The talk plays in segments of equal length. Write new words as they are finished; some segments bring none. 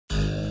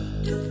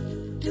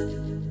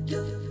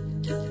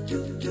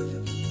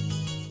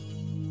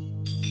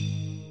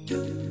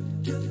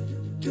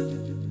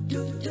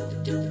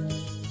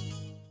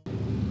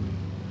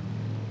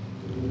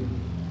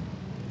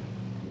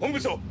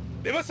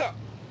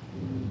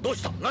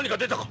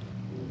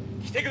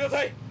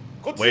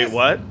Wait,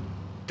 what?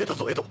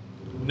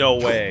 No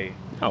way.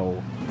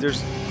 Oh.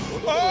 There's...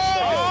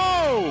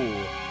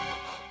 Oh!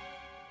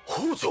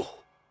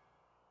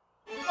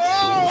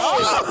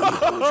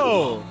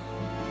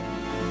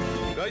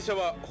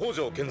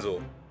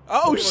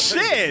 Oh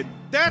shit!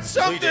 That's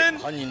something!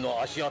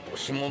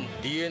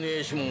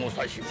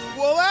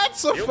 Well,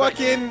 that's a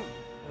fucking...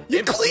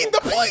 You cleaned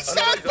the place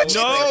out, but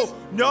No!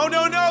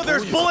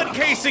 There's bullet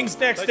casings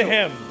next to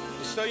him!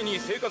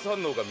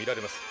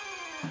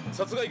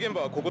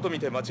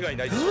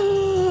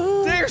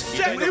 They're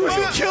setting him Was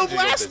he up! killed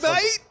last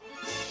night?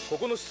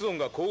 Was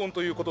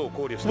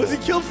he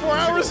killed 4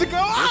 hours ago?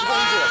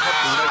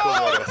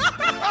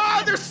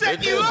 Ah, they're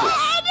setting you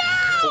up!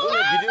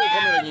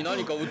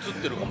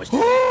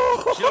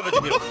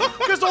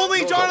 Because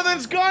only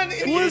Jonathan's gun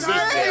Was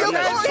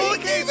he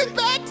gave it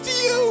back to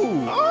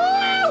you!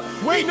 Oh!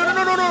 Wait,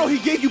 no, he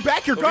gave you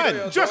back your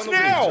gun! just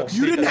now!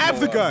 You didn't have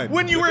the gun!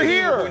 When you were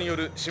here!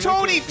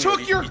 Tony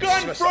took your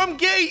gun from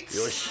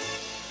Gates!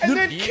 And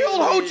then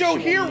killed Hojo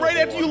here right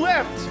after you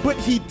left! But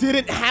he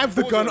didn't have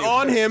the gun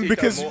on him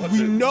because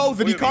we know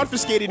that he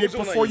confiscated it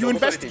before you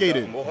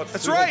investigated.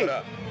 That's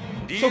right!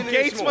 So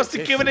Gates must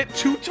have given it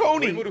to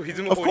Tony!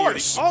 Of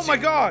course! Oh my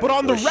god! But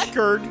on the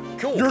record,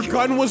 your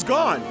gun was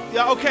gone.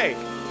 Yeah, okay.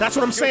 That's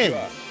what I'm saying.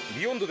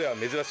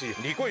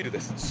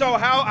 So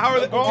how are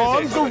they...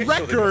 On the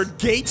record,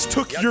 Gates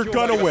took your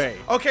gun away.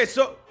 Okay,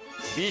 so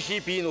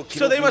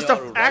they must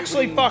have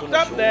actually fucked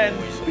up then,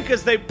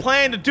 because they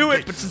planned to do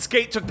it, but since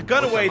Gates took the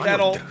gun away,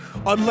 that'll...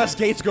 Unless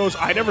Gates goes,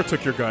 I never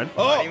took your gun.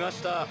 Oh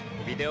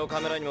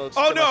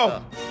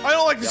no! I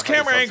don't like this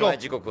camera angle!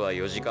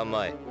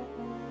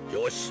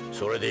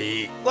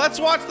 Let's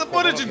watch the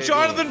footage of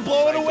Jonathan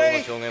blowing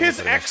away his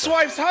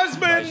ex-wife's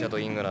husband!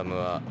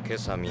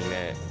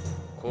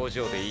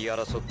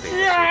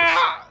 Yeah!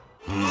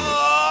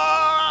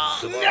 No!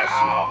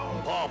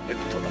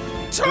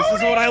 This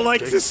is what I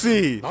like to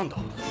see.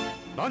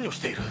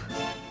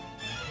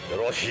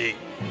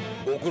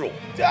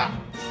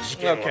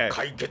 Okay.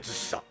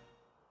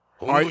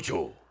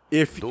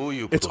 If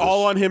it's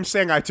all on him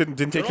saying I didn't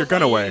take your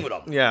gun away.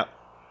 Yeah.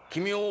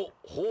 Alright.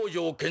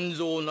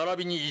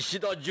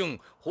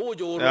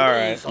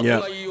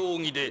 Yeah.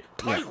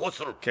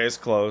 Case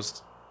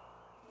closed.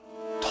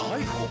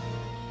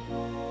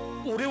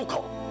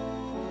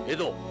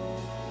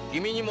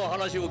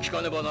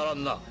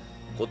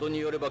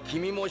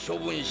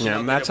 Yeah,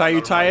 and that's how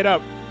you tie it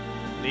up.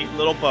 Neat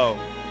little bow.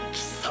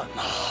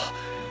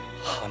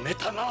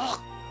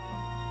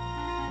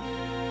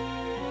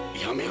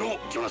 やめろ、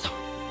ジョナサン。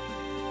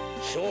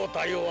正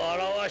体を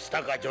表し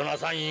たか、ジョナ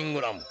サン・イング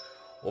ラム。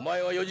お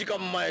前は4時間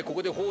前こ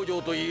こで北条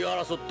と言い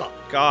争った。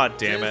God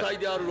damn it. 天才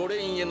であるロ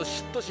レインへの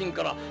嫉妬心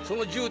からそ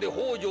の銃で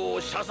北条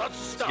を射殺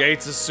した。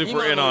 Gates is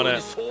super in on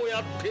it. そうや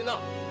ってな。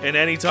And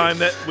any time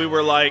that we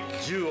were like,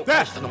 銃を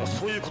返したのも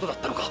そういうことだっ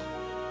たのか。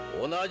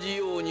同じ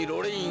ように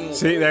ロレインを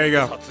殺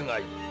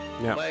害。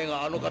お前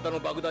があの方の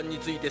爆弾に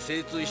ついて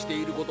精通して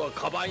いることは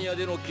カバン屋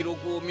での記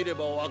録を見れ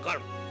ばわか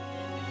る。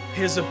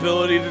 his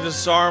ability to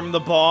disarm the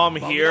bomb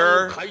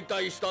here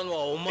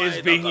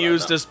is being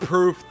used as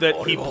proof that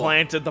he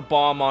planted the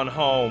bomb on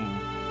home.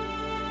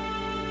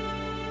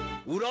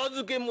 Of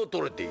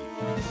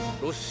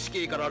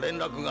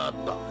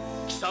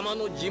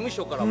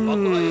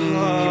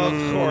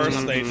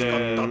course they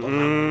did.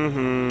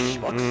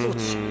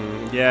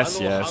 Yes,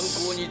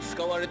 yes.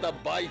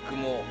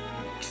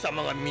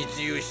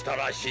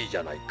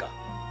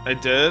 I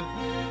did?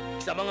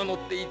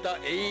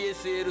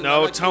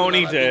 No,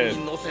 Tony did.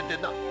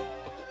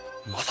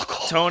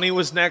 Tony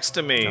was next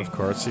to me. Of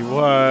course he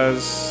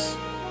was.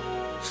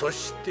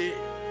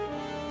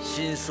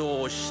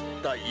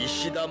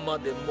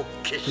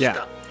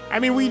 Yeah. I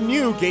mean, we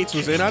knew Gates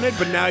was in on it,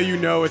 but now you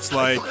know it's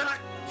like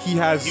he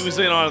has... He was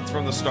in on it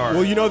from the start.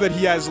 Well, you know that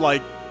he has,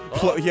 like,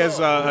 he has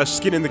a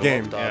skin in the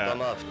game.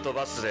 Yeah.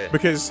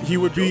 Because he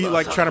would be,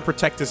 like, trying to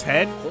protect his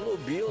head,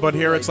 but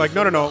here it's like,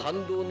 no, no, no.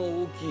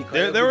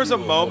 There was a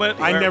moment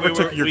I never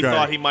took your we gun.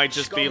 thought he might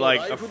just be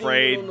like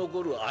afraid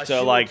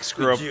to like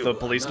screw up the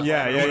police.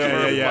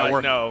 Yeah.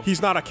 But no.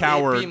 He's not a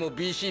coward.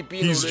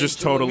 He's just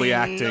totally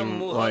acting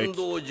like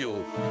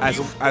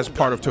as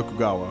part of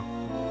Tokugawa.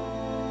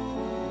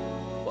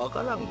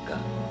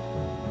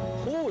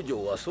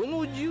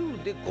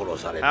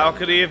 How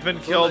could he have been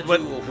killed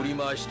with...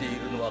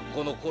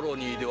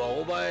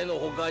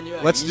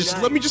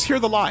 Let me just hear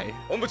the lie.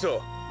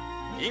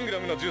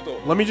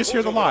 Let me just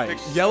hear the lie.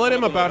 Yell at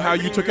him about how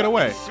you took it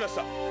away.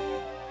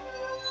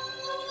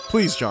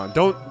 Please, John,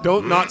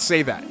 don't not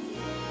say that.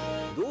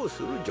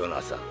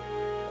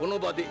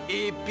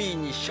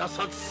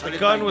 The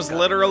gun was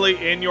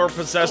literally in your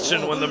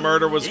possession when the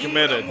murder was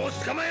committed.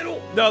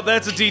 No,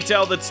 that's a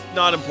detail that's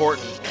not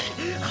important.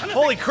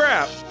 Holy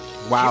crap!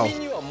 Wow.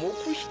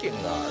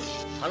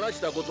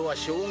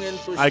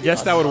 I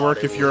guess that would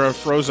work if you're a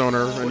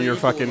Frozoner and you're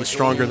fucking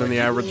stronger than the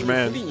average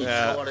man.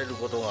 Yeah.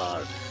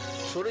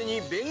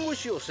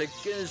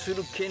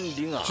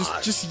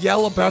 Just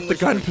yell about the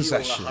gun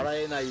possession.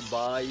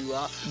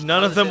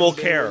 None of them will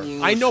care.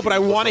 I know, but I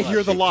want to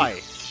hear the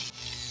lie.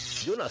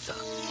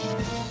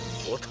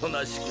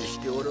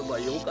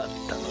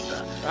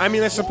 I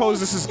mean, I suppose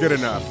this is good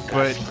enough,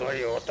 but...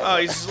 Oh,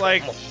 he's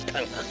like...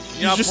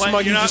 He's just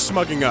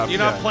smugging up. You're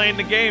not playing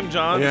the game,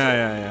 John.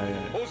 Yeah.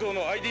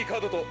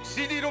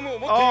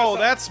 Oh,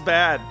 that's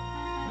bad.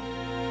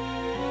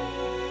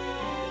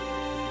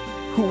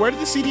 Where did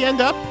the CD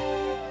end up?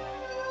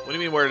 What do you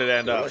mean, where did it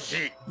end up?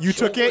 You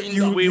took it?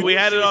 We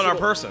had it on our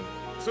person.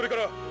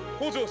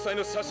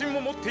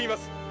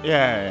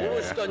 Yeah.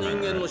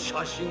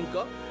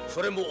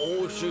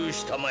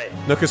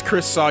 No, because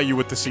Chris saw you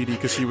with the CD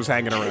because she was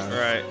hanging around.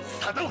 Right.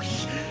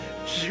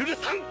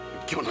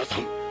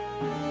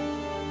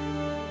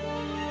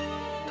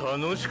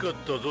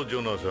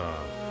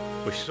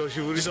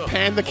 Just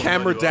pan the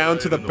camera down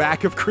to the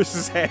back of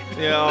Chris's head.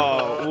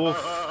 Yo, oof.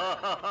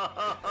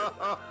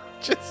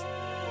 Just...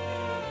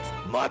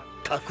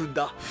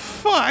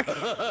 Fuck!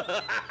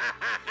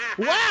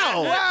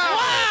 Wow!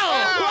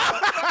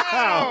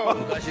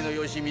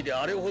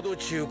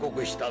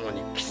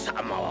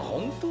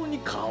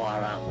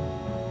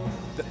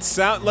 That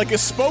sound like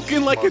it's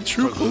spoken like a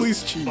true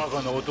police chief.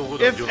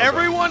 If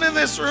everyone in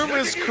this room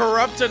is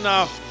corrupt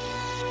enough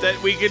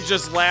that we could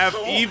just laugh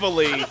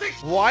evilly,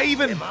 why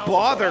even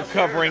bother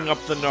covering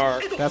up the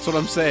narc? That's what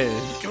I'm saying.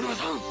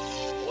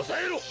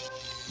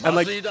 And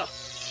like...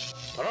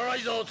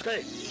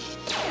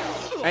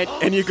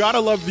 And you gotta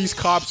love these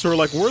cops who are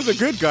like, we're the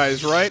good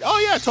guys, right? Oh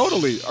yeah,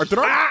 totally.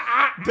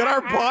 Did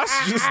our boss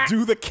just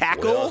do the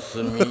cackle?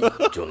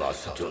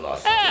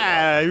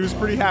 Yeah, he was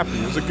pretty happy.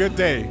 It was a good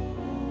day.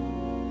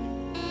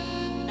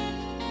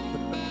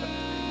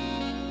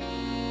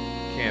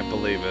 Can't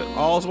believe it.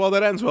 All's well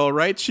that ends well,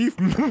 right, Chief?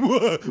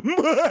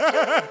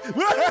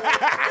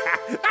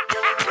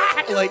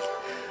 Like,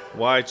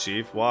 why,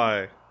 Chief?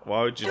 Why?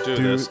 Why would you do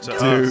this to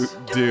us?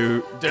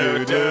 Do.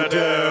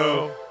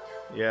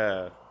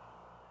 Yeah.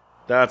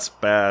 That's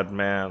bad,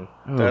 man.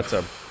 Oof. That's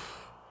a...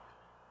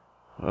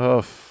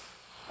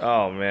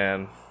 Oh,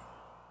 man.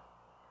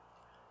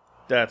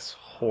 That's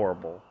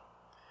horrible.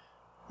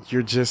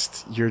 You're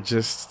just...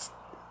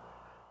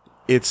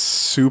 It's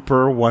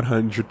super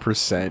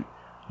 100%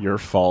 your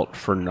fault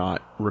for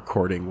not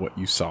recording what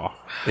you saw,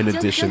 in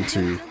addition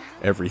to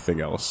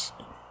everything else.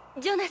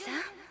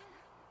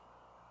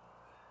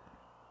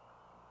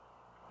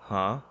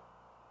 Huh?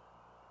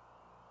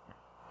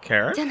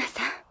 Karen?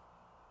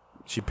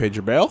 She paid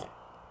your bail?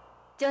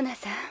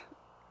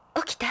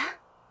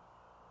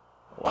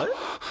 What?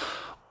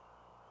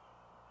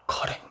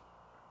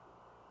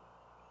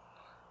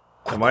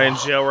 Am I in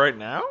jail right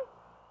now?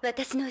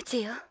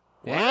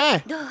 Yeah.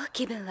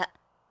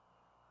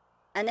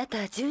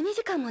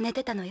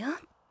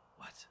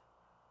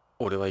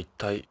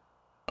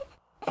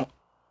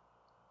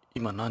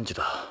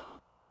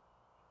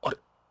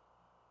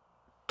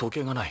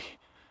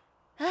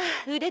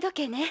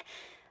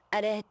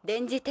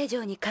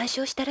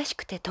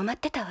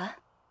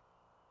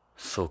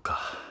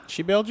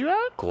 She bailed you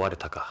out?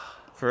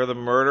 For the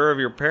murder of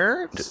your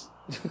parents?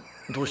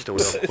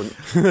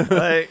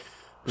 Like,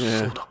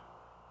 Yeah.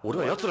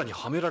 this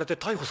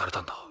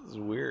is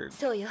weird.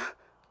 そうよ。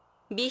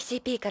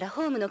BCP から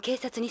ホームの警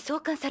察に送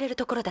還される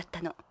ところだっ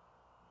たの。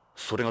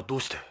それがど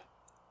うして？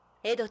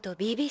エドと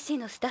BBC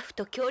のスタッフ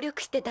と協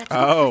力して脱獄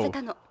させ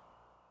たの。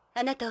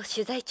あなたを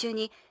取材中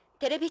に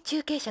テレビ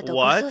中継車と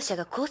護送車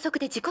が高速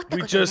で事故った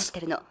ことになって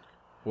るの。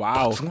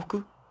Wow. 脱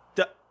獄？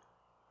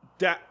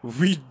 Yep.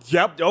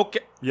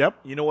 Okay. Yep.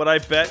 You know what I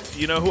bet?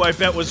 You know who I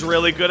bet was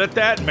really good at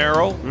that?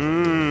 Meryl.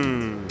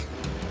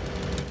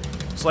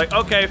 It's like,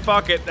 okay,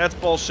 fuck it. That's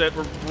bullshit.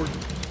 We're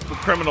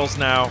criminals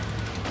now.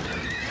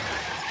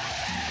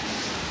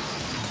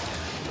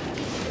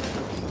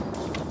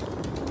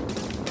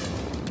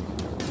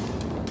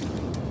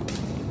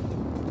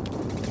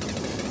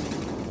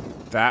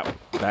 That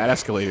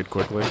escalated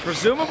quickly.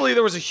 Presumably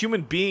there was a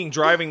human being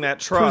driving that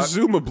truck.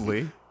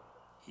 Presumably.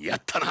 や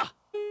ったな。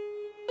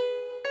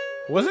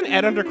 Wasn't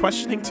Ed under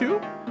questioning too?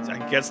 I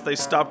guess they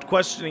stopped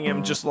questioning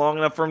him just long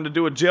enough for him to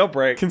do a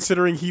jailbreak.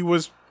 Considering he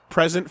was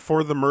present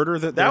for the murder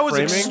that they're was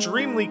framing?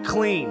 extremely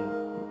clean.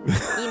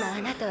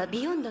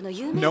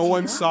 No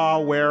one saw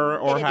where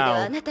or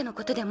how.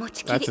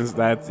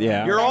 That's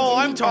yeah. You're all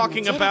I'm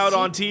talking about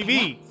on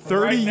TV.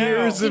 30 right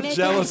years now. of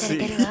jealousy.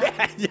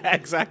 Yeah,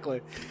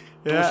 exactly.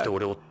 どうして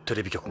俺をテ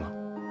レビ局が？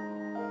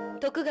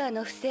徳川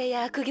の不正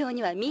や悪行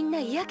にはみんな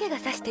嫌気が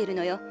さしている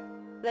のよ。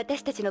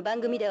私たちの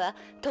番組では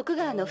徳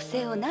川の不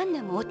正を何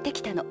年も追って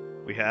きたの。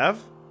We have?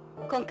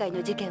 今回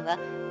の事件は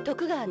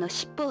徳川の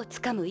尻尾を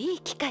つかむいい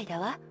機会だ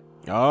わ。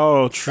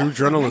Oh, true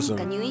journalism.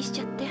 何か入院し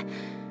ちゃって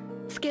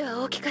ツケ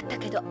は大きかった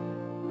けど。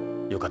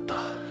よかった。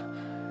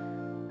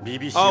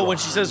BBC Oh, when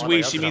she says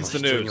we, she means the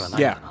news.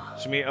 Yeah.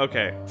 She mean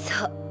okay.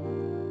 そう。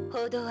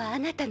報道はあ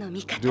なたの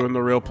味方。 Doing the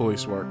real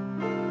police work.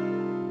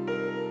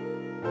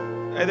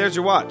 Hey, there's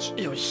your watch.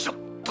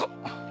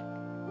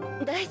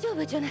 大丈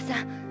夫、ジョナ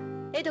サ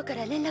ン。エドか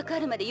ら連絡あ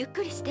るまでゆっ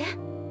くりして。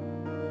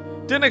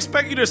Didn't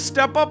expect you to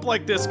step up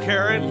like this,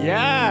 Karen.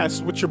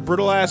 Yes, with your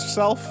brittle ass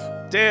self.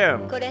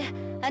 Damn. これ、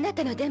あな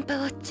たの電波ウ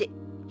ォッチ。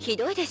ひ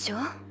どいでしょ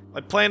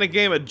Like playing a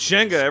game of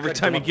Jenga every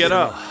time you get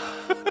up.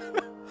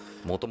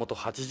 もともと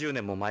80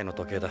年も前の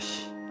時計だ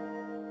し、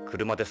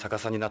車で逆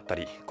さになった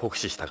り酷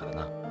使したから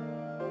な。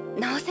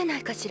直せな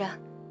いかしら。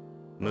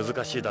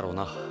難しいだろう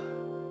な。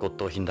骨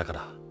董品だか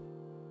ら。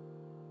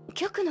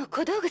局の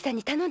小道具さん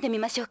に頼んでみ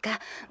ましょうか。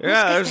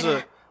Yeah, there's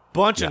a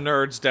bunch of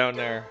nerds down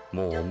there.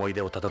 もう思い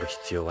出をたどる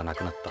必要はな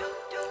くなっ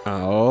た。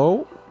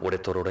Oh? 俺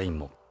とロレイン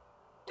も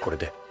これ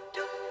で。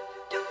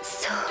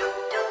そう。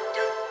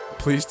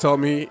Please tell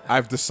me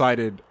I've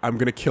decided I'm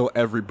gonna kill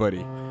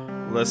everybody.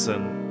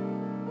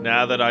 Listen,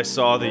 now that I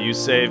saw that you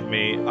saved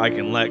me, I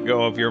can let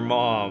go of your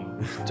mom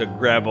to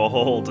grab a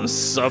hold of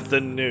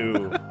something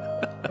new.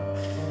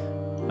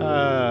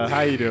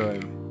 How you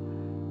doing?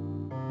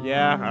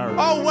 Yeah, all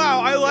right. Oh wow,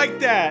 I like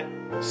that.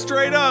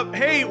 Straight up.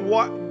 Hey,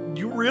 what?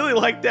 You really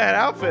like that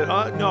outfit,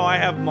 huh? No, I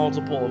have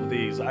multiple of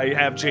these. I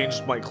have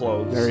changed my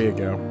clothes. There you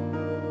go.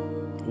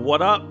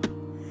 What up?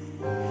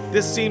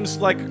 This seems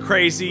like a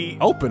crazy...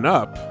 Open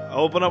up?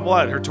 Open up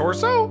what? Her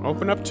torso?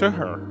 Open up to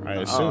her,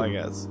 I assume. Oh, I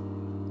guess.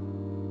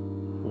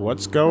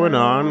 What's going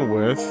on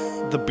with...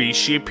 the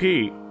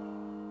BCP?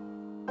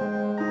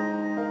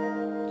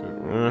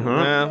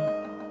 Uh-huh.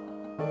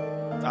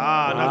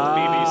 Ah, not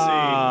the BBC.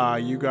 Ah,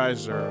 you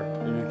guys are...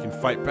 You can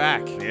fight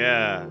back.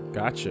 Yeah.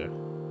 Gotcha.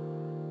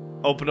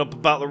 Open up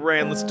about the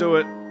rain, let's do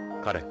it.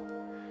 彼、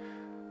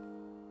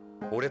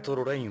俺と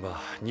ロレインは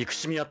憎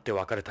しみ合って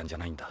別れたんじゃ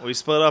ないんだ。 We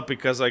split up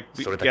because I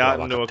got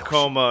into a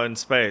coma in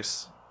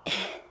space.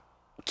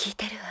 聞い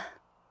てる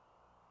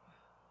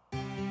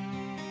わ。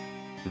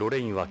ロレ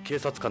インは警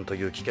察官と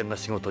いう危険な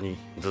仕事に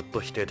ずっ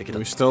と否定的だった。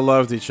 We still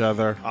loved each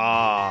other. 不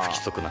Ah. 規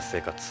則な生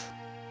活。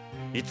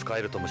いつ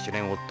帰るともしれ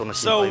ん夫の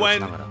心 So 配を when,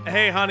 しながら。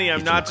 hey honey,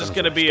 I'm not just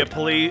gonna be a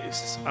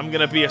police, I'm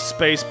gonna be a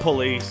space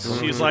police.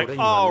 She's like,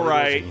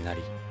 alright,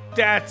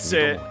 that's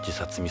it. 自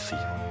殺未遂。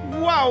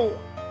 Wow.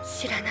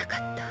 知らなか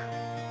った。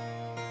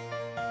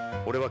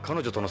俺は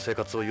彼女との生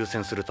活を優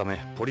先するため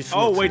ポリス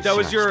Oh ノーツ wait,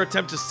 に that 志 was 願 your した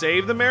attempt to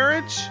save the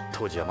marriage?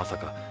 当時はまさ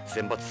か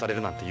選抜され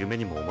るなんて夢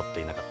にも思っ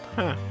ていなかっ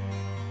た。 Huh.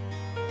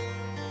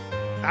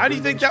 How do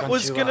you think that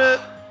was gonna,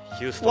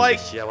 ヒューストンで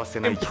like, 幸せ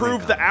な一年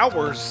improve the 間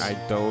hours I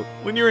don't...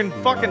 when you're in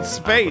fucking あの頃は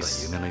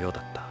space? 夢のよう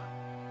だった。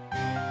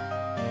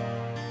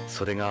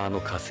それがあの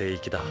火星行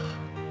きだ。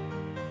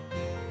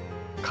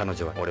彼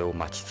女は俺を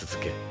待ち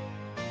続け、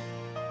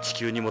地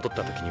球に戻っ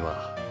た時に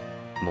は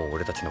もう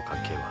俺たちの関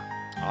係は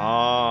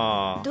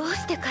Ah. どう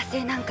して火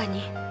星なんか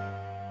に？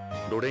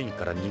ロレイン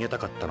から逃げた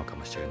かったのか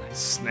もしれない。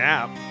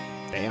 Snap.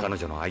 彼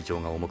女の愛情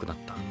が重くなっ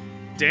た。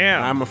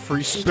 Damn. I'm a free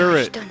ひど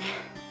い spirit. 人ね、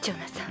ジョ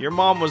ナサン。 Your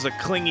mom was a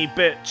clingy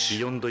ビ bitch.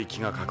 ヨンド行き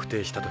が確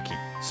定した時、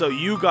 So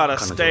you gotta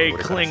stay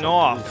cling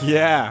off.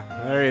 Yeah,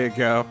 there you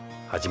go.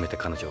 初めて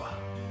彼女は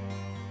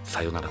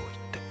さよならを言っ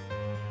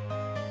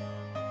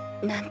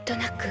て。なんと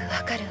なく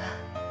わかるわ。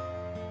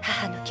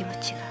母の気持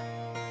ちが。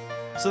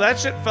 So that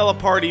shit fell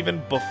apart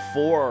even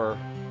before,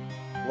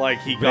 like,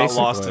 he got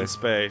lost in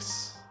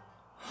space.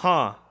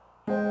 Huh.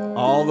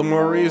 All the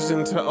more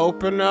reason to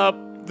open up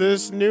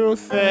this new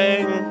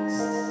thing.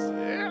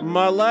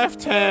 My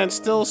left hand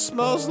still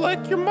smells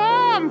like your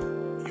mom.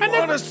 I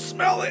never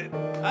smell it.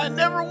 I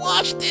never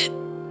washed it.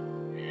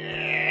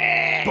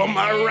 But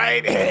my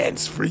right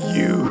hand's for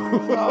you.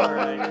 All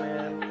right,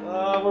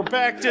 man. We're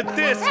back to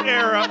this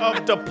era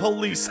of the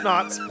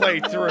Policenauts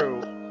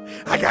playthrough.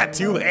 I got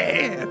two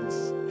hands.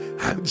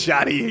 I'm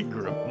Johnny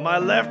Ingram. My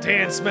left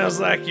hand smells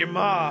like your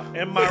ma,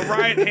 and my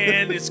right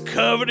hand is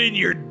covered in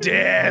your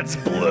dad's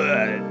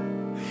blood.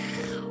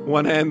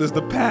 One hand is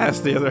the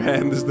past, the other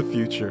hand is the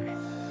future.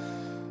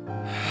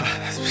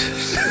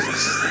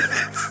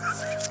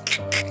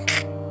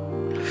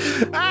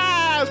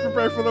 I was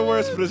prepared for the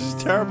worst, but it's just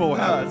terrible what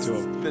happened to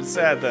him. It's a bit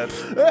sad that.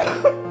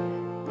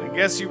 I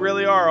guess you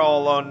really are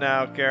all alone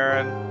now,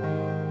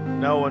 Karen.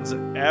 No one's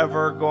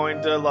ever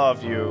going to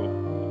love you.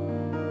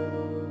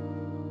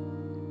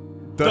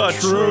 The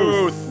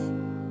truth.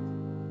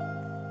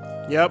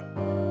 Yep.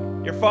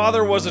 Your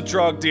father was a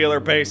drug dealer,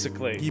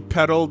 basically. He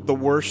peddled the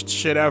worst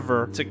shit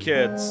ever To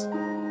kids.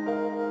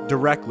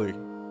 directly.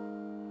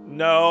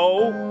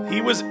 No,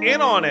 he was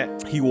in on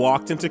it. He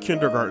walked into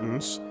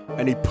kindergartens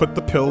and he put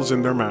the pills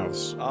in their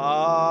mouths.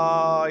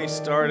 Ah, he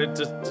started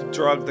to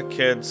drug the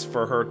kids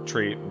for her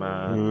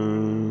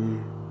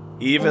treatment.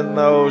 Even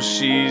though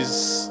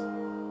she's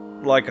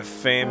like a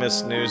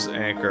famous news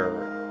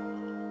anchor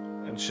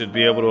and should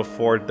be able to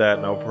afford that,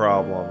 no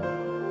problem.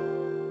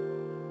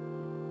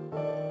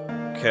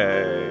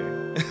 Okay.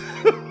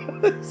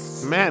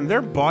 Man,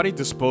 their body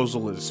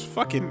disposal is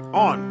fucking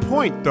on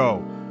point,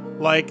 though.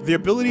 Like, the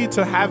ability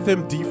to have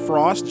him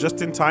defrost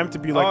just in time to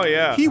be like, oh,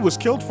 yeah. He was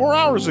killed 4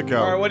 hours ago.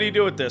 Alright, what do you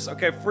do with this?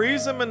 Okay,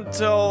 freeze him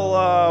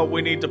until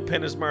we need to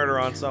pin his murder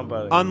on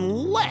somebody.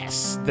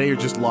 Unless they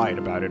just lied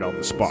about it on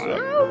the spot.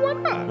 Sure, why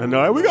not?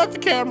 And we got the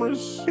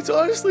cameras. It's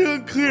honestly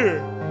unclear.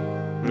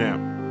 Yeah.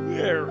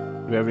 Yeah.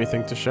 Do we have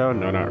anything to show?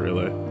 No, not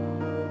really.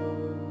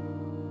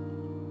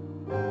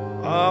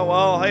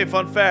 Well, hey,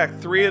 fun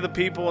fact. 3 of the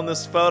people in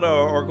this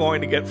photo are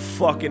going to get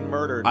fucking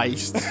murdered.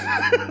 Iced.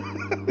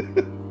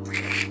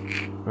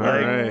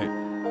 Alright.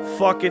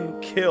 Fucking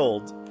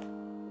killed.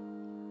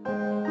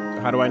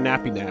 How do I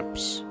nappy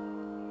naps?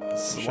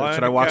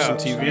 Should I watch some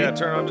TV? Yeah,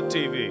 turn on the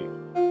TV.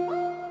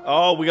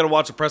 Oh, we gotta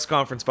watch a press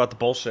conference about the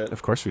bullshit.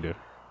 Of course we do.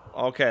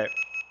 Okay.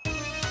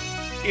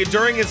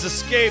 During his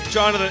escape,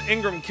 Jonathan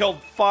Ingram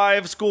killed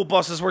 5 school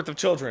buses worth of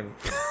children.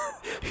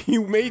 He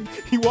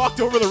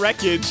walked over the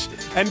wreckage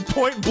and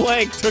point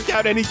blank took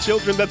out any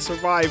children that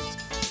survived.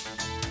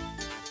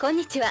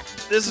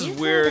 This is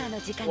weird.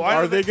 Why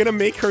are they gonna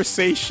make her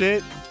say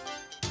shit?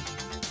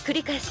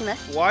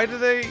 Why do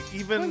they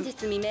even...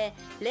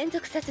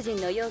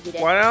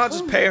 Why not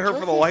just pay her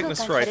for the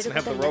likeness rights and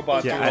have the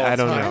robot do all the I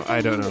don't know.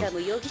 I don't know.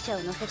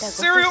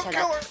 Serial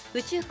killer!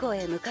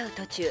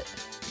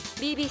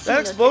 That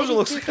explosion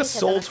looks like a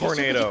soul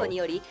tornado.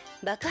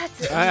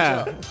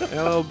 Ah, a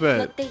little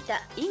bit.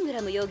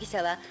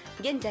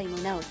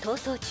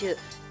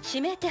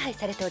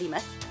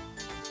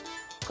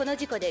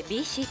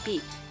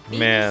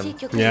 Man,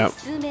 yeah.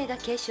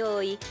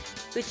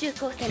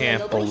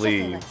 Can't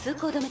believe.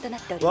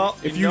 Well,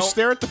 if you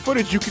stare at the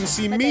footage, you can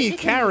see me,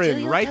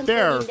 Karen, right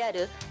there,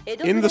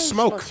 in the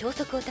smoke.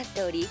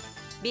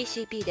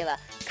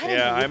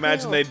 Yeah, I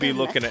imagine they'd be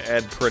looking at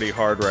Ed pretty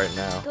hard right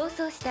now.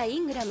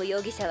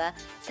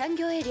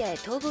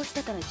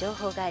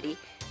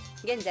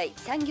 You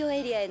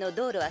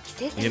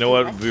know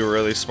what would be a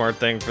really smart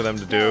thing for them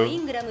to do?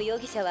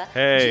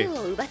 Hey,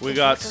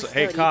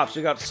 hey cops,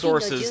 we got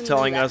sources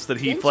telling us that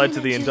he fled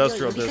to the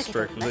industrial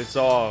district and they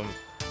saw him.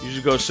 You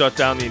should go shut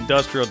down the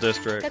industrial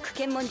district.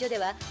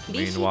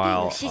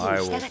 Meanwhile, I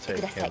will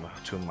take him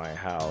to my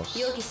house.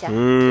 For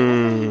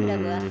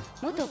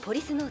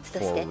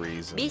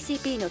reasons.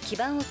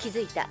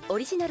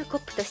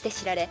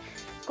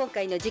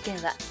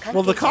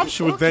 Well, the cops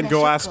would then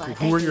go ask,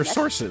 who are your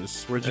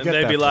sources? Where'd you get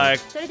that they'd be from? like,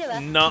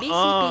 nuh-uh.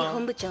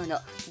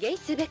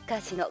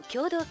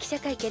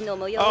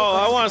 Oh,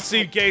 I want to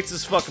see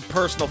Gates' fucking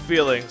personal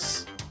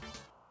feelings.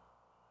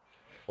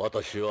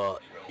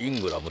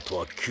 He's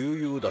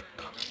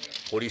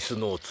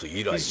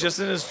just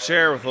in his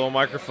chair with little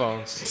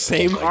microphones.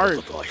 Same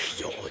art.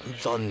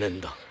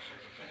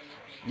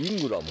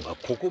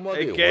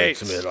 Hey,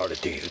 Gates.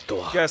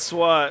 Guess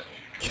what?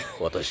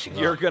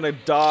 You're gonna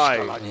die.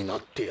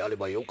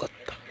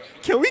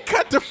 Can we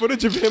cut the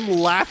footage of him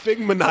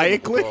laughing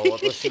maniacally?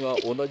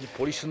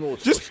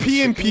 Just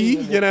P&P,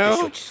 you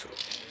know?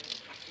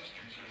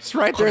 It's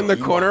right there in the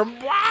corner.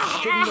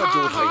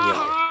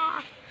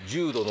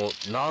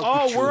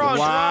 Oh, we're on drugs.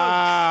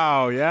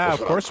 Wow, yeah,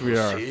 of course we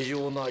are.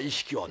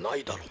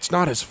 It's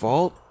not his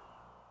fault.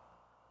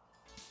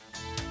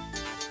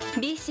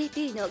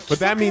 But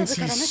that means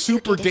he's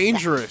super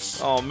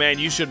dangerous. Oh man,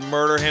 you should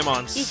murder him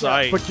on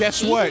sight. But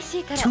guess what?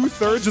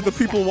 2/3 of the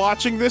people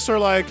watching this are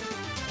like,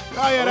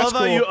 oh yeah, that's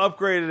cool. I love how you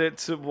upgraded it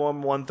to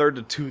 1/3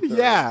 to 2/3.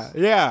 Yeah,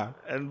 yeah.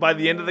 And by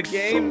the end of the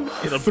game,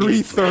 it'll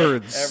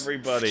 3/3.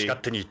 Everybody.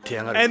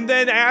 And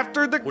then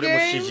after the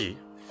game,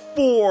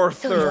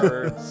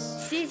 4/3.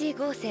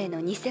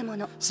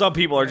 Some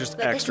people are just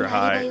extra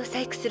high.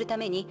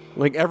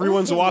 Like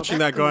everyone's watching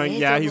that going,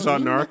 yeah, he's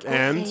on Narc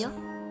and...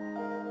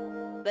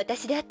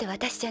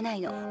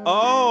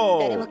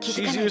 Oh,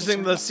 she's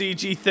using the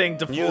CG thing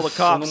to fool the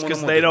cops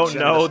because they don't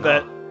know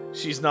that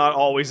she's not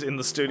always in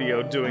the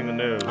studio doing the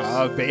news.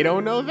 They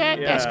don't know that?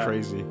 Yeah. That's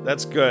crazy.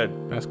 That's good.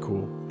 That's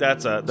cool.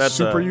 That's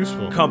super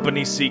useful.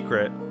 Company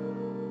secret.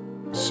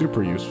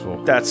 Super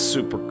useful. That's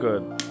super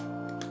good.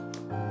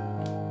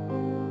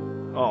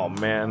 Oh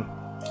man.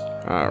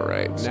 All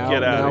right. Just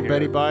get out of here.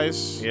 Betty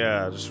buys.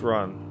 Yeah, just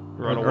run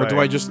away. Or do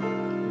I just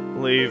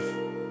leave?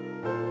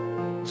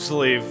 Just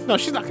leave. No,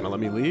 she's not gonna let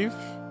me leave.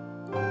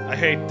 I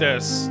hate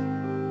this.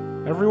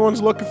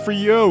 Everyone's looking for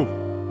you.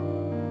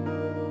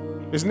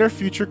 Isn't there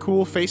future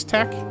cool face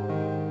tech?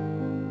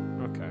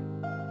 Okay.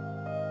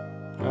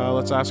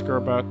 Let's ask her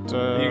about.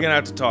 You're gonna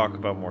have to talk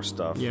about more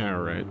stuff. Yeah,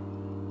 right.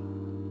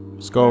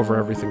 Let's go over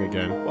everything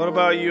again. What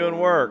about you and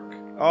work?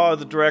 Oh,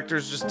 the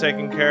director's just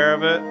taking care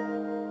of it.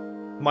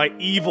 My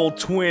evil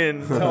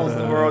twin tells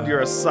the world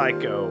you're a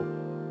psycho.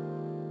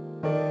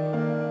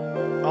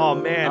 Oh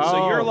man,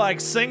 so you're like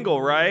single,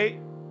 right?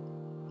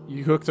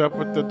 You hooked up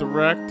with the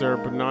director,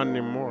 but not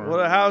anymore.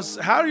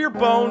 How do your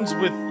bones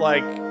with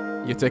like...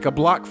 You take a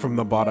block from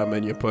the bottom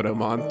and you put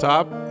them on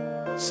top.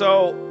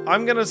 So,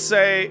 I'm gonna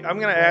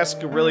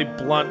ask a really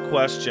blunt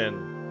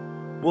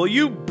question. Will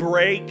you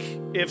break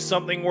if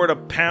something were to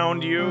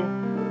pound you?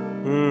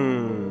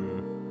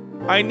 Hmm.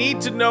 I need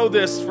to know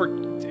this for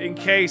in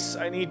case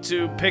I need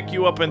to pick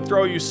you up and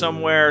throw you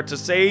somewhere to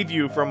save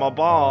you from a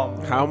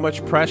bomb. How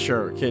much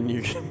pressure can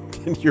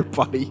your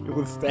body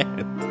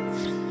withstand?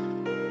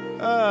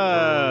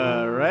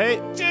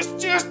 Right?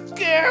 Just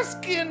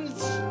asking,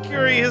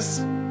 curious.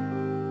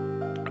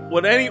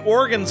 Would any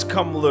organs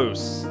come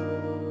loose?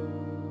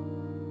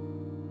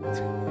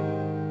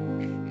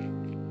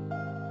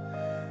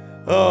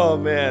 Oh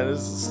man,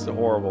 this is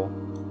horrible.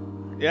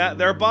 Yeah,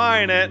 they're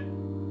buying it.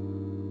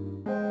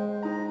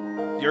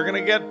 You're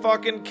gonna get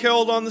fucking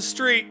killed on the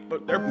street,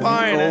 but they're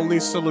buying it. The only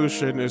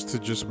solution is to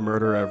just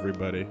murder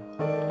everybody.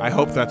 I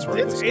hope that's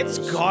where this goes.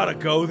 It's gotta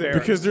go there.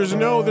 Because there's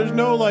no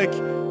like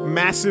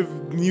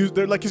massive news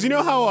there, like, cause you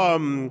know how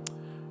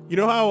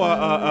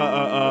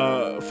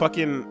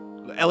fucking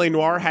LA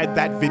Noire had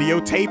that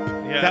videotape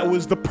that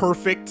was the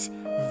perfect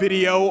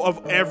video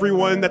of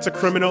everyone that's a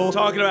criminal.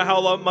 Talking about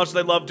how much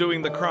they love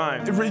doing the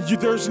crime.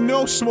 There's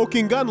no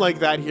smoking gun like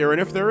that here,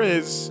 and if there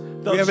is,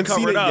 we haven't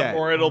seen it yet.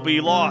 Or it'll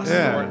be lost.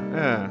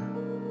 Yeah.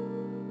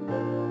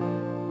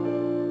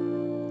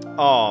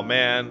 Oh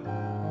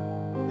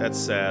man, that's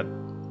sad.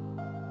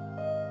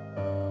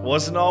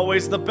 Wasn't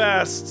always the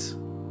best.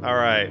 All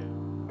right,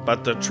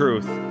 but the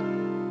truth.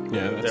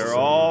 Yeah, they're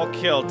all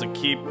killed to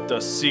keep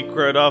the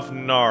secret of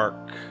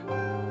Narc.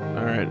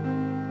 All right.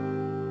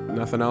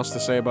 Nothing else to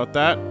say about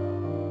that?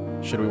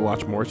 Should we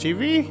watch more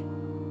TV?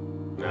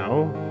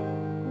 No.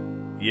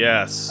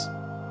 Yes,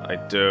 I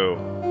do.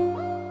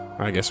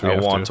 I guess we I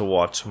want to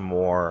watch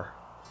more.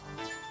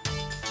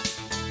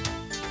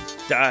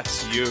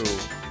 That's you.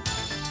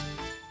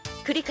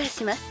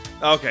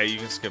 Okay, you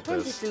can skip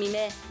this.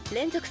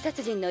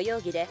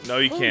 No,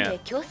 you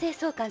can't.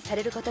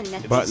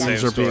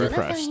 Buttons are being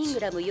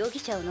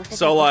pressed.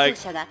 So, like,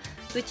 so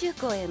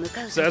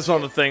that's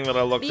on the thing that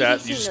I looked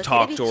at. You just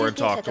talk to her and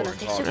talk to her and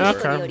talk to her.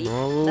 Okay,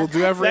 well, we'll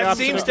do every option. That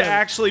seems to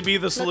actually be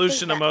the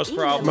solution to most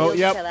problems.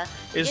 Yep.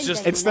 It's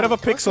just instead of a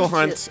pixel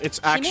hunt, it's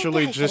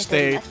actually just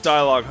a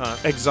dialogue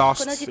hunt.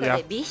 Exhaust.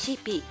 Yeah.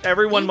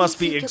 Everyone must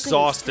be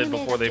exhausted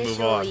before they move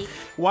on.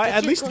 Why?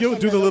 At least you'll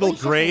do the little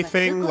gray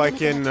thing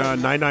like in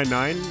 999.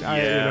 Yeah.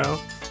 You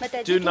know.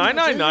 Dude,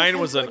 999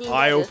 was an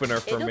eye-opener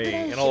for me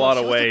in a lot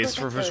of ways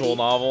for visual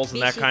novels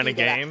and that kind of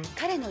game.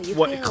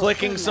 What,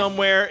 clicking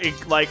somewhere,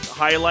 it like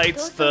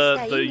highlights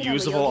the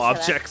usable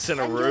objects in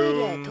a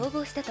room.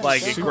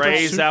 Like it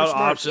grays out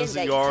options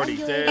that you already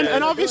did.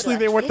 And obviously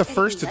they weren't the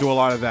first to do a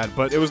lot of that,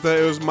 but it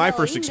was my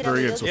first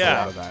experience with a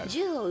lot of that.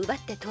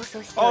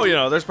 Oh, you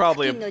know, there's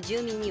probably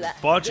a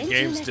bunch of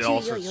games that do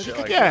all sorts of shit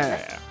like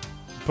that. Yeah.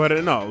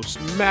 But no,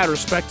 mad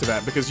respect to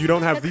that, because you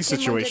don't have these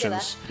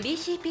situations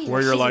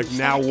where you're like,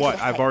 now what?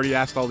 I've already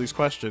asked all these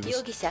questions.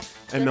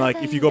 And like,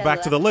 if you go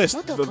back to the list,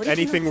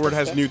 anything where it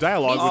has new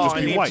dialogue would just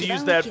be white. I need to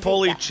use that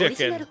pulley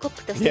chicken.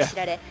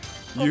 Yeah.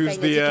 Use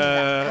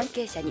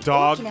the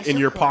dog in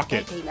your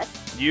pocket.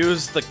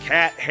 Use the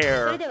cat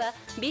hair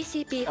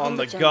on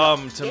the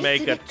gum to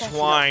make a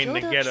twine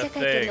to get a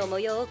thing.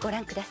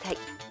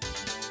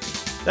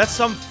 That's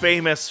some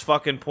famous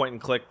fucking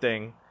point-and-click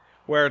thing.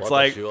 Where it's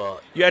like you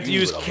have to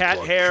use cat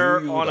hair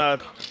on a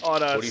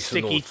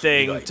sticky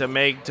thing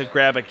to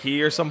grab a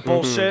key or some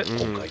bullshit.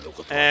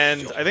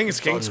 And I think it's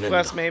King's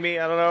Quest, maybe,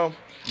 I don't know.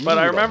 But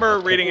I remember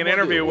reading an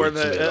interview where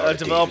a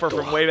developer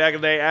from way back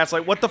in the day asked,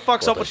 like, what the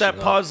fuck's up with that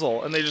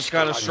puzzle? And they just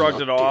kind of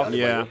shrugged it off.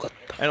 Yeah.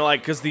 And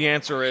like, because the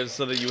answer is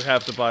so that you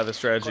have to buy the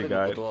strategy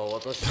guide.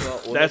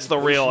 That's the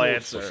real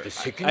answer.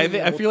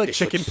 I feel like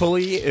Chicken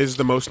Pulley is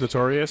the most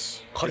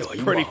notorious.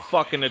 It's pretty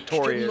fucking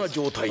notorious.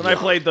 When I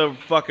played the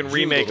fucking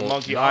remake of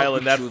Monkey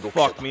Island, that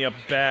fucked me up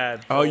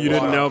bad. Oh, you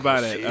didn't know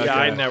about it? Okay.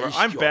 Yeah,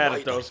 I'm bad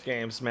at those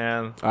games,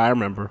 man. I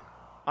remember.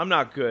 I'm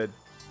not good.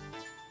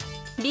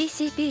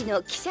 What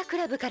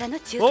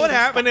would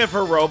happen if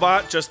her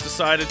robot just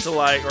decided to,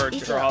 like, or her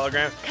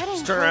hologram,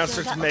 just turn around and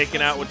starts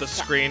making out with the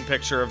screen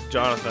picture of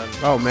Jonathan?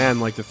 Oh man,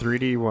 like the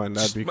 3D one,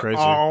 that'd be crazy.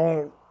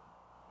 Oh.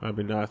 That'd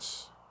be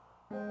nuts.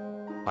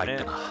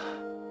 Man.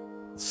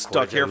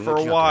 Stuck here for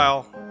a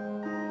while.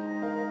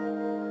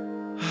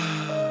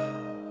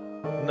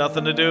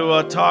 Nothing to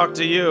do, talk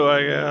to you,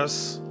 I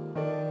guess.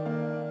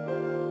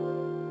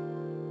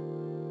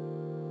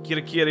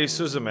 Kirikiri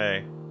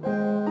Suzume.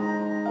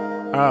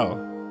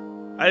 Oh.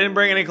 I didn't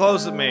bring any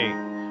clothes with me.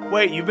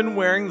 Wait, you've been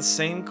wearing the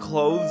same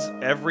clothes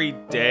every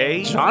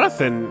day?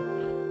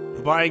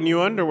 Jonathan buying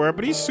you underwear,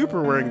 but he's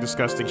super wearing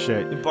disgusting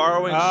shit. You're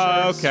borrowing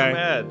shirts from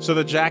Ed. So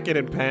the jacket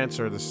and pants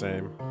are the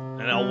same.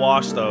 And I'll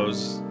wash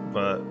those,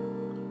 but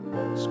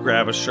just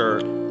grab a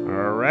shirt.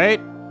 Alright.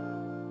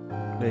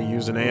 They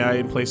use an AI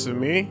in place of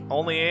me?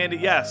 Only Andy?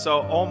 Yeah, so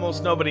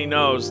almost nobody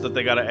knows that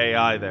they got an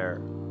AI there.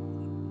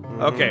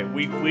 Okay,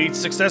 we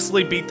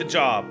successfully beat the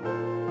job.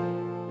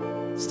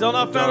 Still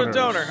not found a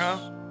donor,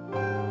 huh?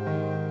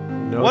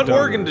 No what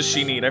donors. organ does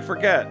she need? I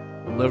forget.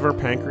 Liver,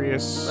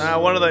 pancreas.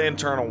 One of the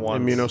internal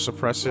ones.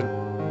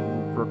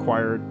 Immunosuppressant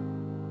required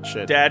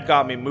shit. Dad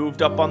got me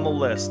moved up on the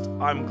list.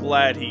 I'm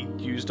glad he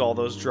used all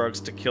those drugs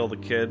to kill the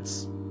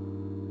kids.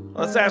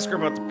 Let's ask her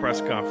about the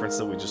press conference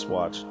that we just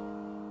watched.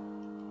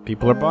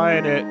 People are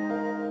buying it.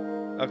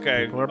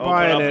 Okay. We're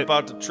buying it.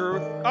 About the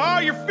truth. Oh,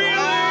 you're feeling!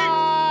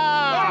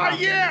 Oh,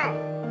 yeah!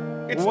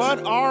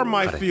 What are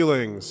my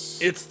feelings?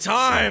 It's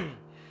time!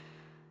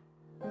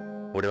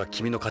 俺は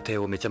君の家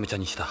庭をめちゃめちゃ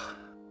にした。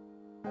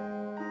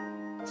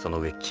その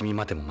上君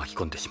までも巻き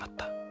込んでしまっ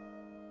た。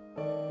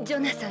ジョ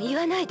ナサン言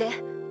わないで。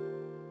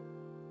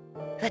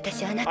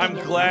私あなた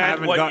に I'm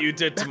glad what you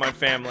did to my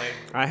family.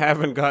 I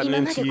haven't gotten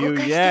into you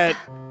yet.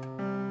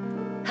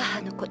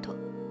 母のこと、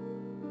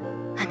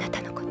あな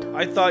たのこと。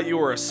I thought you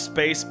were a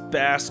space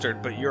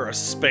bastard, but you're a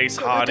space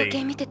この時計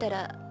hottie. 見てた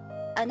ら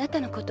あなた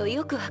のこと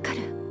よくわか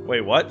る。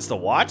Wait, what? It's the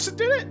watch that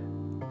did it?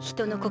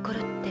 人の心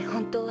って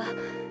本当は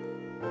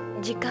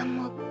時間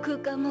も空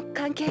間も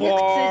関係なく通じ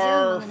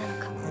合うものなの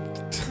かも。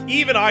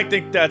Even I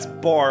think that's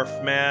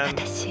barf, man.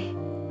 私、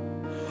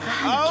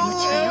母の気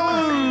持ちがよくわか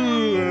る。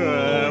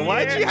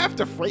Why'd you have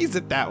to phrase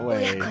it that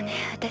親 way? 子ね、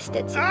私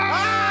たち。同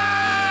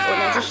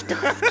じ人を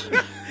好き。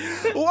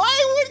Why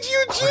would you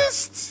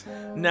just?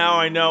 Now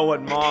I know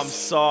what mom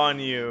saw in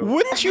you.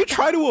 Wouldn't you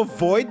try to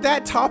avoid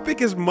that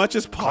topic as much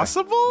as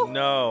possible?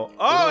 No.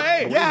 Oh,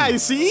 hey! Yeah, you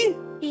see?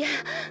 いや、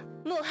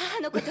もう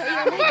母のことは言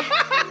わないで。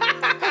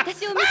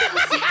私を見てほ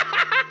しい。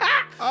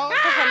母の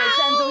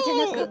残像じゃ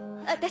なく、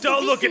私自身。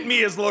Don't look at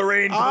me as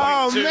Lorraine.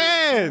 Oh,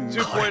 man!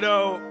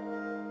 2.0.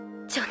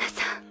 ジョナ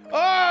サン。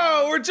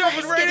Oh, we're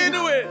jumping right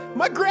into it.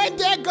 My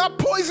granddad got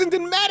poisoned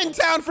in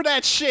Maddentown for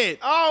that shit.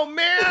 Oh,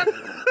 man.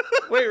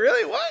 Wait,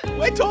 really? What?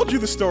 I told you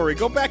the story.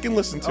 Go back and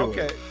listen to it.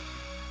 Okay.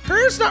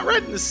 Hers not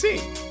red in the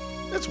scene.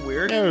 That's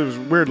weird. Yeah, it was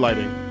weird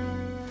lighting.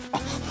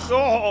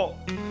 Oh.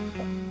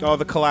 Oh,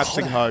 the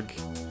collapsing hug.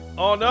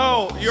 Oh,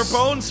 no. Your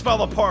bones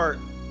fell apart.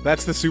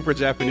 That's the super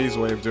Japanese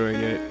way of doing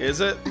it. Is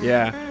it?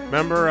 Yeah.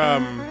 Remember,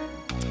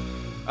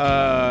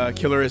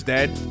 Killer is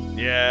Dead?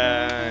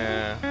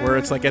 Yeah. Where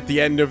it's like at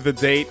the end of the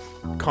date,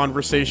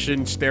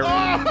 conversation, staring.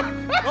 Oh,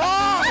 man!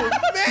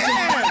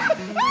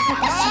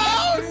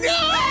 Oh, no!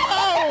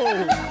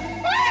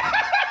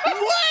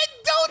 What?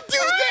 Don't do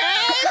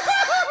that!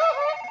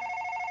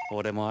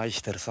 俺も愛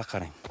してるさ、カ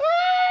レン。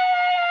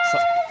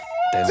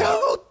 Don't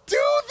do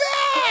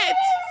that!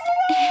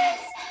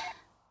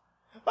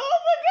 Oh,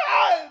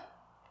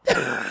 my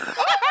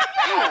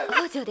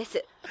God! 王女で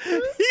す。 You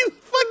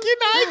fucking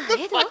hide the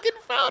fucking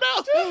photo!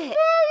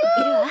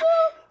 いるわ。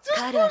 Just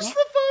カールは push ね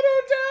the。photo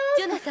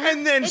ジョナ down. サン。 And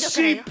then エドから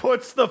she よ。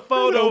 puts the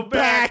photo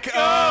back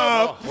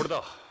up. 俺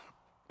だ。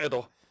エド。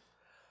 Oh,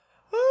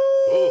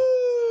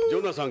 ジ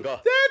ョナサンか。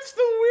 that's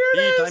the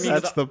weirdest.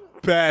 That's the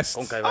best.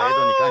 今回はエ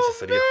ドに感謝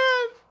するよ。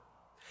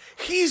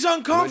 He's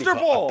何かあったの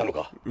uncomfortable.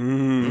 か。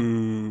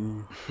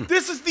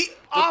 This is the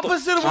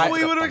opposite of what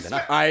we would have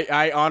expected.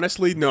 I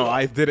honestly, no,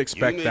 I did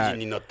expect that.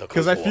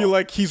 Because I feel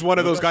like he's one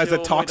of those guys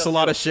that talks a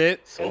lot of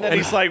shit. And then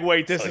he's like,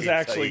 wait, this is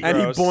actually And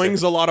he gross.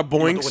 boings a lot of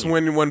boinks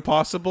when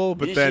possible,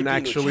 but then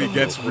actually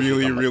gets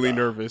really, really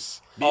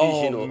nervous.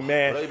 Oh,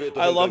 man.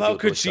 I love how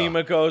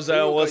Kojima goes,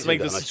 oh, let's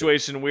make the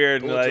situation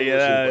weird. And like,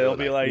 yeah, it'll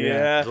be like,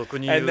 yeah.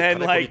 And then,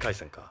 like,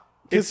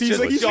 Because he's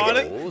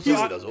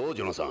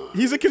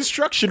a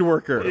construction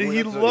worker.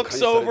 He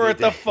looks over at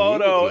the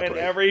photo and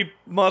every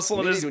muscle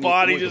in his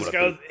body just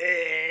goes,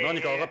 eh.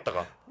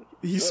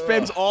 He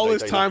spends all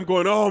his time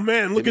going, oh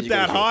man, look at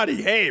that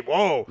hottie. Hey,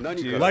 whoa.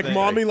 Like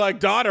mommy, like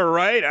daughter,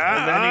 right?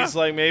 And then he's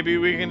like, maybe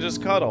we can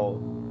just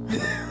cuddle.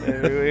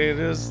 Maybe we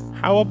just...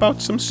 How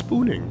about some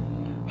spooning?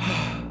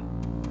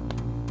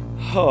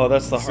 Oh,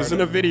 that's the This hard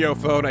isn't a video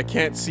phone. I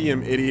can't see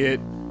him, idiot.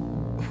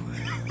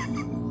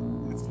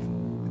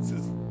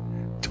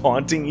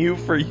 taunting you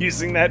for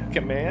using that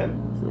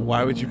command?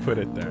 Why would you put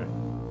it there?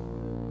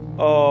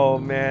 Oh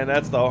man,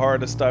 that's the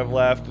hardest I've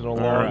laughed in a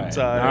long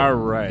time. All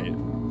right.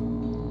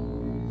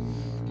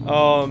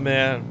 Oh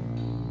man.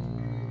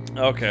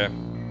 Okay.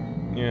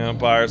 Yeah,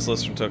 buyer's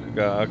list from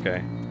Tokugawa.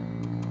 Okay.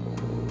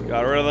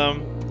 Got rid of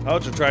them.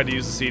 Hojo tried to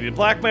use the CD to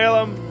blackmail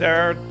them.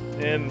 They're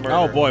in murder.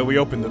 Oh boy, we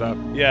opened it up.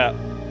 Yeah.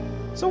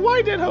 So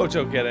why did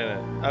Hojo get in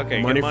it?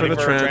 Okay, money, get money for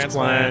the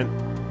transplant.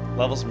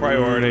 Levels of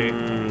priority.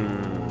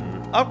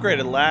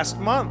 Upgraded last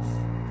month.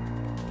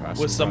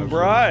 With some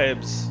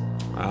bribes.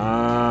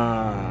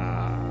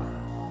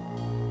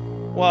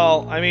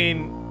 Well, I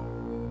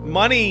mean,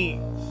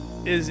 money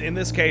is, in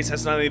this case,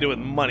 has nothing to do with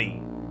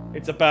money.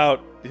 It's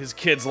about his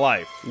kid's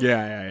life.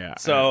 Yeah.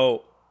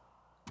 So...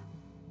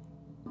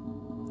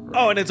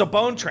 Oh, and it's a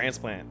bone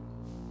transplant.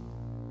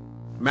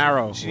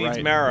 Marrow. She needs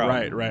marrow.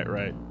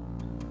 Right.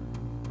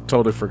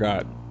 Totally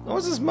forgot. What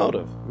was his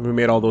motive? We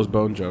made all those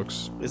bone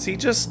jokes. Is he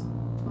just...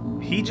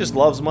 He just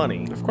loves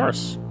money. Of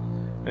course.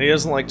 And he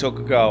doesn't like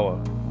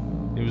Tokugawa.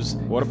 He was...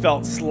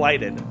 felt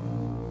slighted.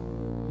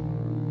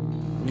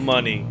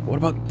 Money. What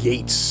about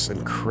Gates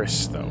and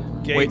Chris, though?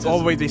 Gates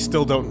wait, they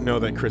still don't know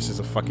that Chris is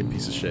a fucking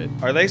piece of shit.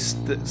 Are they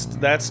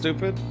that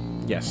stupid?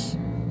 Yes.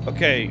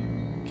 Okay,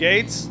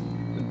 Gates,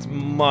 it's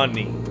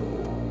money.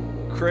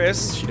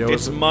 Chris,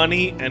 it's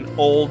money and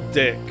old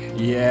dick.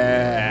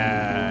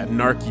 Yeah,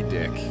 narky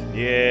dick.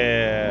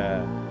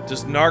 Yeah.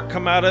 Does narc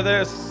come out of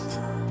this?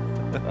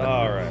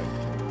 Alright.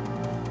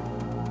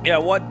 Yeah,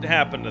 what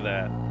happened to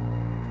that?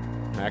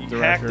 Hack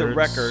the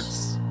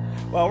records.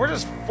 Well, we're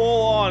just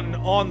full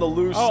on the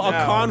loose now.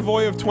 A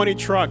convoy of 20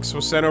 trucks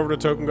was sent over to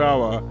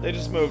Tokugawa. They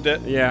just moved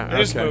it. Yeah, They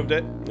just moved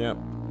it. Yep.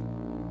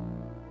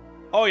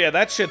 Oh yeah,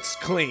 that shit's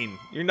clean.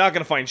 You're not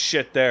gonna find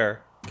shit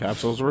there.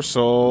 Capsules were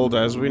sold,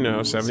 as we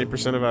know.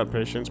 70% of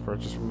outpatients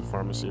purchased from the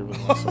pharmacy over the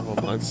last several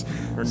months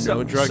are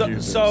no drug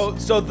users.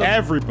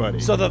 Everybody.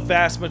 So the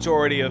vast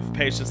majority of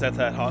patients at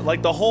that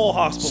like the whole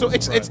hospital.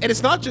 So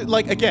it's not just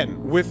like,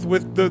 again,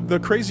 with the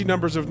crazy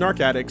numbers of narc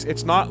addicts.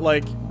 It's not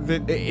like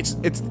that.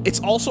 It's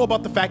also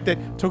about the fact that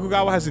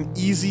Tokugawa has an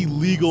easy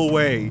legal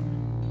way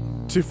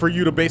for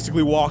you to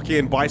basically walk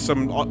in, buy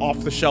some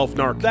off the shelf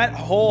narc. That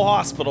whole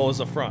hospital is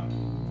a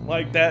front,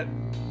 like that.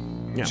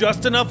 Yeah.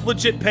 Just enough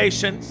legit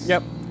patients.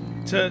 Yep.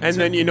 And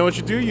then you know what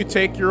you do? You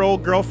take your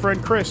old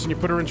girlfriend Chris and you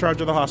put her in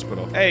charge of the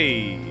hospital.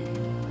 Hey.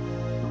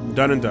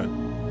 Done and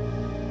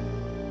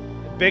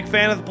done. Big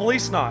fan of the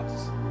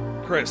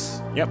Policenauts, Chris.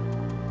 Yep.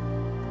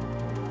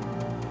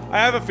 I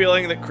have a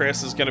feeling that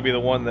Chris is going to be the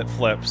one that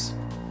flips.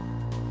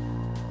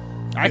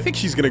 I think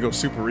she's gonna go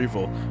super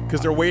evil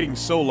because they're waiting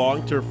so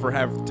long to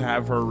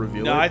have her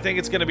reveal. No, I think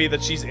it's gonna be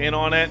that she's in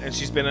on it and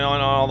she's been in on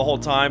it all the whole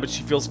time, but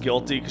she feels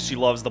guilty because she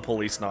loves the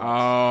Policenauts.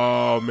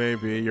 Oh,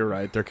 maybe you're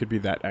right. There could be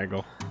that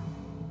angle.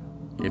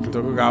 Agent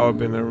Tokugawa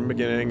been there from the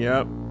beginning.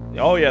 Yep.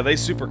 Oh yeah, they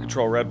super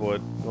control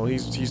Redwood. Well,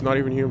 he's not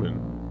even human.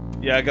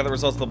 Yeah, I got the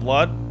results of the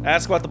blood.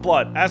 Ask about the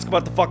blood. Ask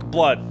about the fucking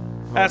blood.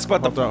 Ask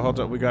about hold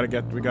up. We gotta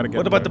get.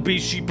 What about the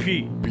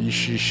BCP?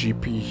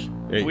 BCP.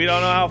 Hey. We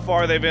don't know how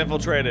far they've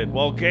infiltrated.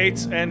 Well,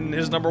 Gates and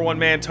his #1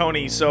 man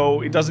Tony,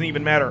 so it doesn't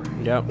even matter.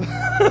 Yep.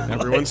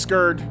 Everyone's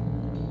scared.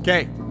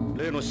 Okay.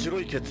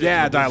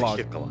 Yeah,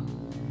 dialogue.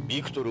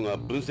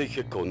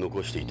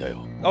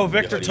 Oh,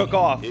 Victor took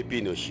off.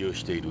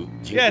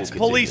 Yeah, it's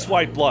police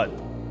white blood.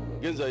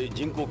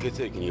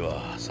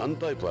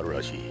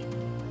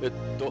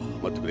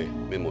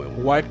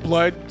 White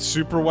blood,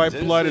 super white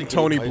blood, and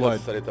Tony blood.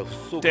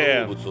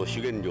 Damn.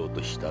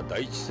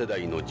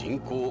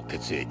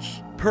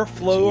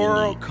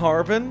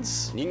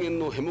 Perfluorocarbons?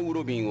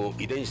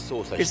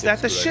 Is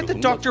that the shit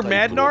that Dr.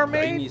 Madnar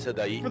made? For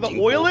the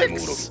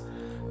Oilix?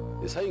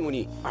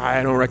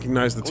 I don't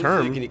recognize the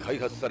term. Okay,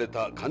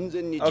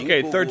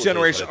 3rd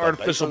generation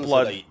artificial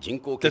blood.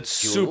 That's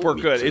super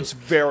good. It's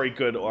very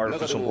good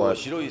artificial blood.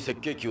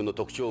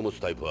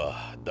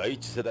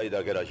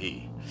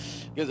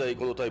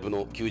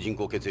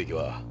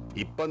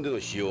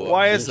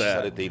 Why is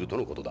that? AP?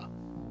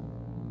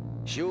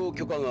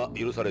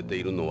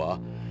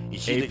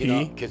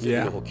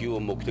 Yeah.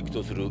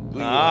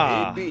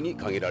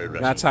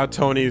 That's how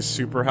Tony is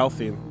super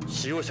healthy.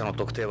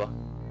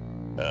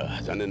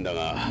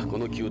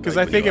 Because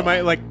I think it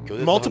might, like,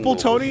 multiple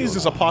Tonys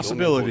is a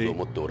possibility,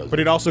 but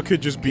it also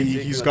could just be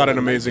he's got an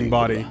amazing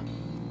body.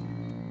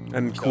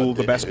 And cool,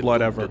 the best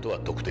blood ever.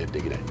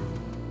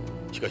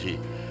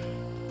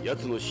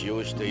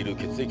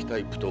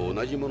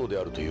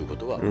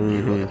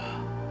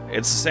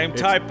 It's the same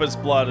type as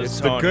blood as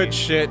Tony. It's the good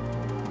shit.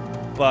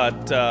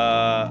 But,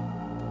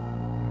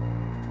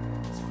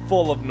 it's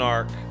full of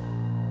narc.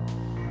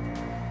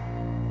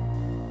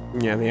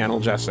 Yeah, the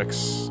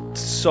analgesics.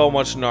 So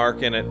much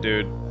narc in it,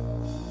 dude.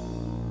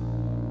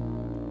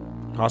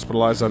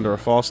 Hospitalized under a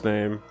false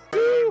name.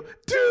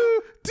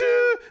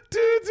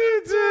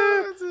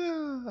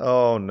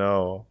 Oh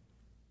no.